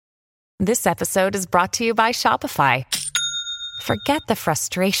This episode is brought to you by Shopify. Forget the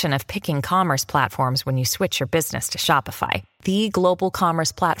frustration of picking commerce platforms when you switch your business to Shopify, the global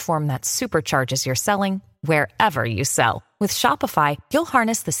commerce platform that supercharges your selling wherever you sell. With Shopify, you'll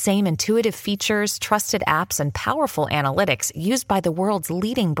harness the same intuitive features, trusted apps, and powerful analytics used by the world's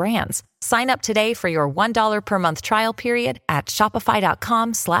leading brands. Sign up today for your $1 per month trial period at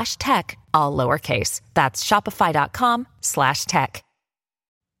shopify.com/tech, all lowercase. That's shopify.com/tech.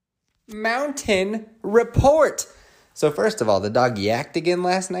 Mountain report. So first of all, the dog yacked again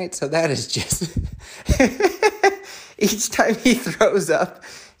last night, so that is just... Each time he throws up,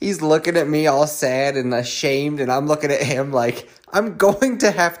 he's looking at me all sad and ashamed, and I'm looking at him like, I'm going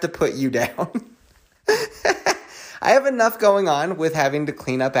to have to put you down. I have enough going on with having to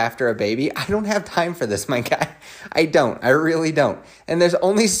clean up after a baby. I don't have time for this, my guy. I don't. I really don't. And there's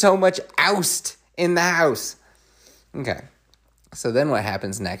only so much oust in the house. Okay. So then what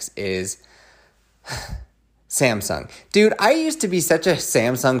happens next is... Samsung. Dude, I used to be such a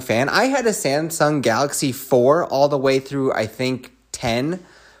Samsung fan. I had a Samsung Galaxy 4 all the way through, I think, 10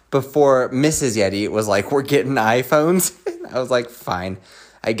 before Mrs. Yeti was like, we're getting iPhones. I was like, fine,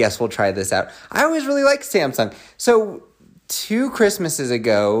 I guess we'll try this out. I always really liked Samsung. So 2 Christmases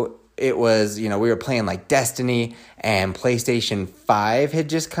ago, it was, we were playing like Destiny and PlayStation 5 had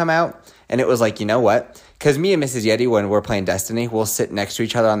just come out. And it was like, you know what? Because me and Mrs. Yeti, when we're playing Destiny, we'll sit next to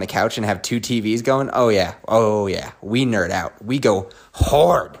each other on the couch and have 2 TVs going. Oh, yeah. We nerd out. We go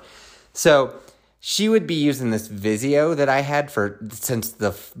hard. So she would be using this Vizio that I had since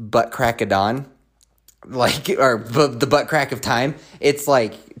the butt crack of dawn, or the butt crack of time. It's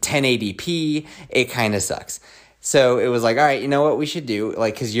like 1080p. It kind of sucks. So it was like, all right, you know what we should do?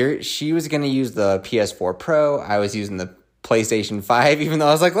 Like, because she was going to use the PS4 Pro. I was using the PlayStation 5, even though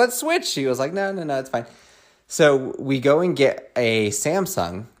I was like, let's switch. She was like, no, it's fine. So we go and get a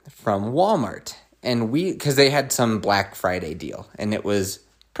Samsung from Walmart, and because they had some Black Friday deal, and it was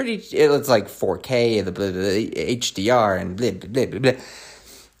like 4K, the HDR, and blah, blah, blah, blah.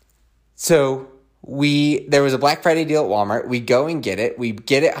 So there was a Black Friday deal at Walmart. We go and get it. We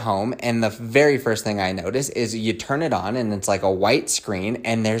get it home, and the very first thing I notice is you turn it on, and it's like a white screen,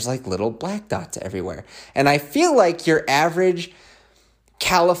 and there's like little black dots everywhere. And I feel like your average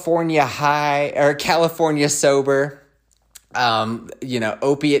California high or California sober,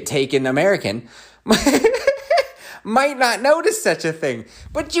 opiate taken American might not notice such a thing.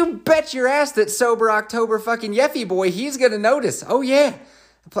 But you bet your ass that sober October fucking Yeffy boy, he's gonna notice. Oh yeah.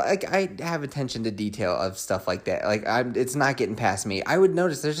 Like, I have attention to detail of stuff like that. Like, it's not getting past me. I would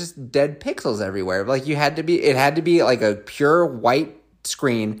notice there's just dead pixels everywhere. Like, it had to be like a pure white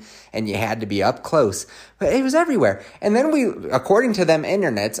screen, and you had to be up close. But it was everywhere. And then according to them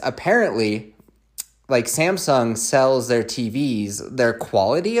internets, apparently, like, Samsung sells their TVs, their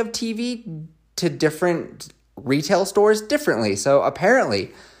quality of TV to different retail stores differently. So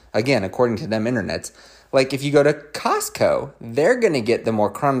apparently, again, according to them internets, like, if you go to Costco, they're going to get the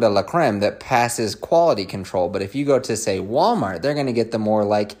more creme de la creme that passes quality control. But if you go to, say, Walmart, they're going to get the more,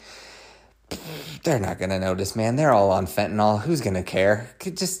 like, they're not going to notice, man. They're all on fentanyl. Who's going to care?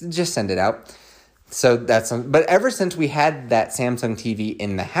 Just send it out. So but ever since we had that Samsung TV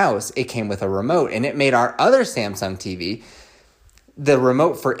in the house, it came with a remote, and it made our other Samsung TV, the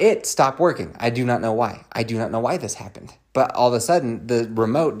remote for it stopped working. I do not know why. I do not know why this happened. But all of a sudden, the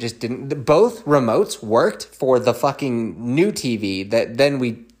remote just didn't... Both remotes worked for the fucking new TV that then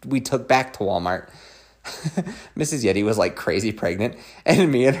we took back to Walmart. Mrs. Yeti was like crazy pregnant,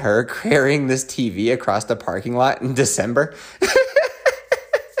 and me and her carrying this TV across the parking lot in December.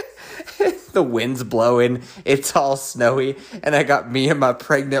 The wind's blowing, it's all snowy, and I got me and my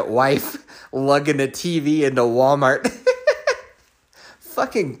pregnant wife lugging a TV into Walmart.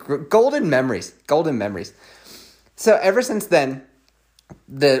 Fucking golden memories. So ever since then,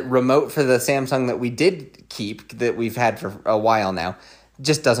 the remote for the Samsung that we did keep, that we've had for a while now,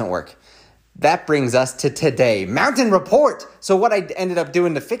 just doesn't work. That brings us to today. Mountain report! So what I ended up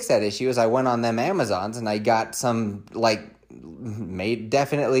doing to fix that issue is I went on them Amazons and I got some, like, made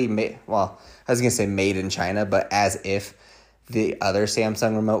in China, but as if the other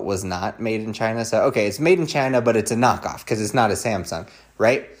Samsung remote was not made in China. So, okay, it's made in China, but it's a knockoff because it's not a Samsung,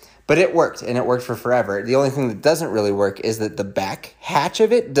 right? But it worked, and it worked for forever. The only thing that doesn't really work is that the back hatch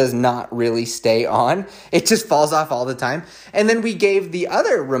of it does not really stay on. It just falls off all the time. And then we gave the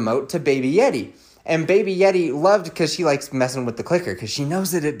other remote to Baby Yeti. And Baby Yeti loved, because she likes messing with the clicker, because she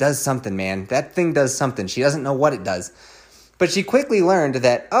knows that it does something, man. That thing does something. She doesn't know what it does. But she quickly learned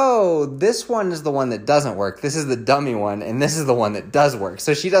that, oh, this one is the one that doesn't work. This is the dummy one, and this is the one that does work.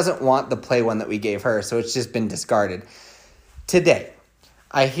 So she doesn't want the play one that we gave her, so it's just been discarded. Today,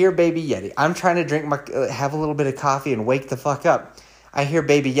 I hear Baby Yeti. I'm trying to have a little bit of coffee and wake the fuck up. I hear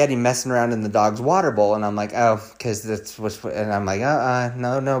Baby Yeti messing around in the dog's water bowl, and I'm like, oh, because that's what's... And I'm like,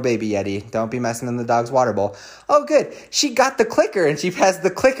 no, Baby Yeti. Don't be messing in the dog's water bowl. Oh, good. She got the clicker, and she has the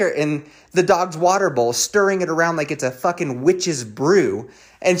clicker in the dog's water bowl, stirring it around like it's a fucking witch's brew.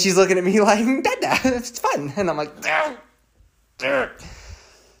 And she's looking at me like, Dada, it's fun. And I'm like,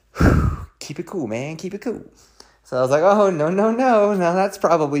 keep it cool, man. Keep it cool. So I was like, oh, no, that's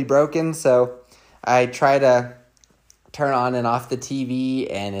probably broken. So I try to turn on and off the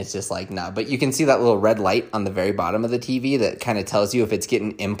TV, and it's just like, no. But you can see that little red light on the very bottom of the TV that kind of tells you if it's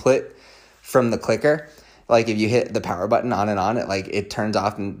getting input from the clicker. Like if you hit the power button on and on, it turns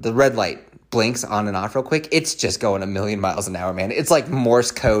off, and the red light blinks on and off real quick. It's just going a million miles an hour, man. It's like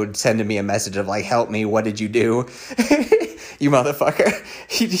Morse code sending me a message of like, help me, what did you do? You motherfucker.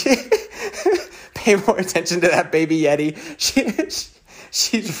 Pay more attention to that Baby Yeti.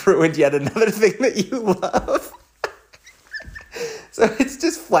 She's ruined yet another thing that you love. So it's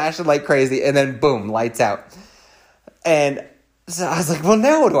just flashing like crazy, and then boom, lights out. And so I was like, well,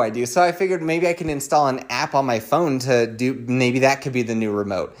 now what do I do? So I figured maybe I can install an app on my phone to do, maybe that could be the new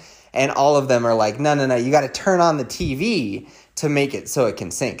remote. And all of them are like, no, you got to turn on the TV to make it so it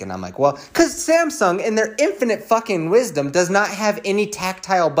can sync. And I'm like, well, because Samsung, in their infinite fucking wisdom, does not have any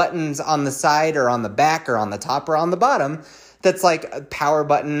tactile buttons on the side or on the back or on the top or on the bottom that's like a power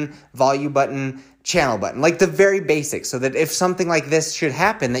button, volume button, channel button, like the very basics, so that if something like this should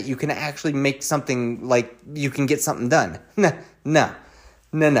happen, that you can actually make something, like you can get something done. No.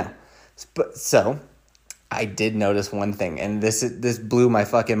 But so I did notice one thing, and this blew my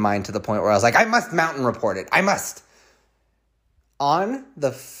fucking mind to the point where I was like, I must mountain report it. I must. On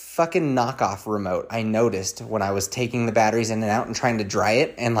the fucking knockoff remote, I noticed when I was taking the batteries in and out and trying to dry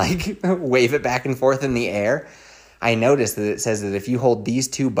it and like wave it back and forth in the air, I noticed that it says that if you hold these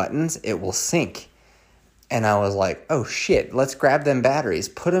two buttons, it will sync. And I was like, oh shit, let's grab them batteries,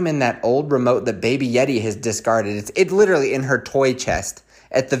 put them in that old remote that Baby Yeti has discarded. It's literally in her toy chest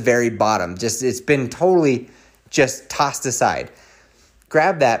at the very bottom. It's been totally just tossed aside.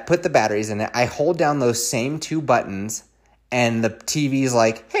 Grab that, put the batteries in it. I hold down those same two buttons, and the TV's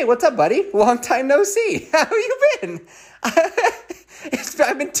like, hey, what's up, buddy? Long time no see. How you been?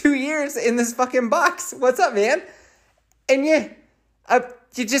 I've been 2 years in this fucking box. What's up, man? And yeah,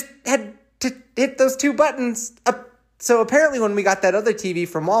 you just had to hit those two buttons up. So apparently when we got that other TV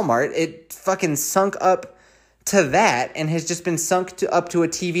from Walmart, it fucking sunk up to that and has just been sunk up to a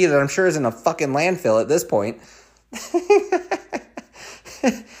TV that I'm sure is in a fucking landfill at this point.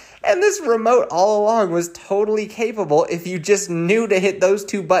 And this remote all along was totally capable if you just knew to hit those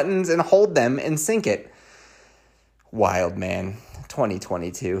two buttons and hold them and sync it. Wild, man.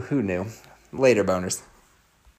 2022. Who knew? Later, boners.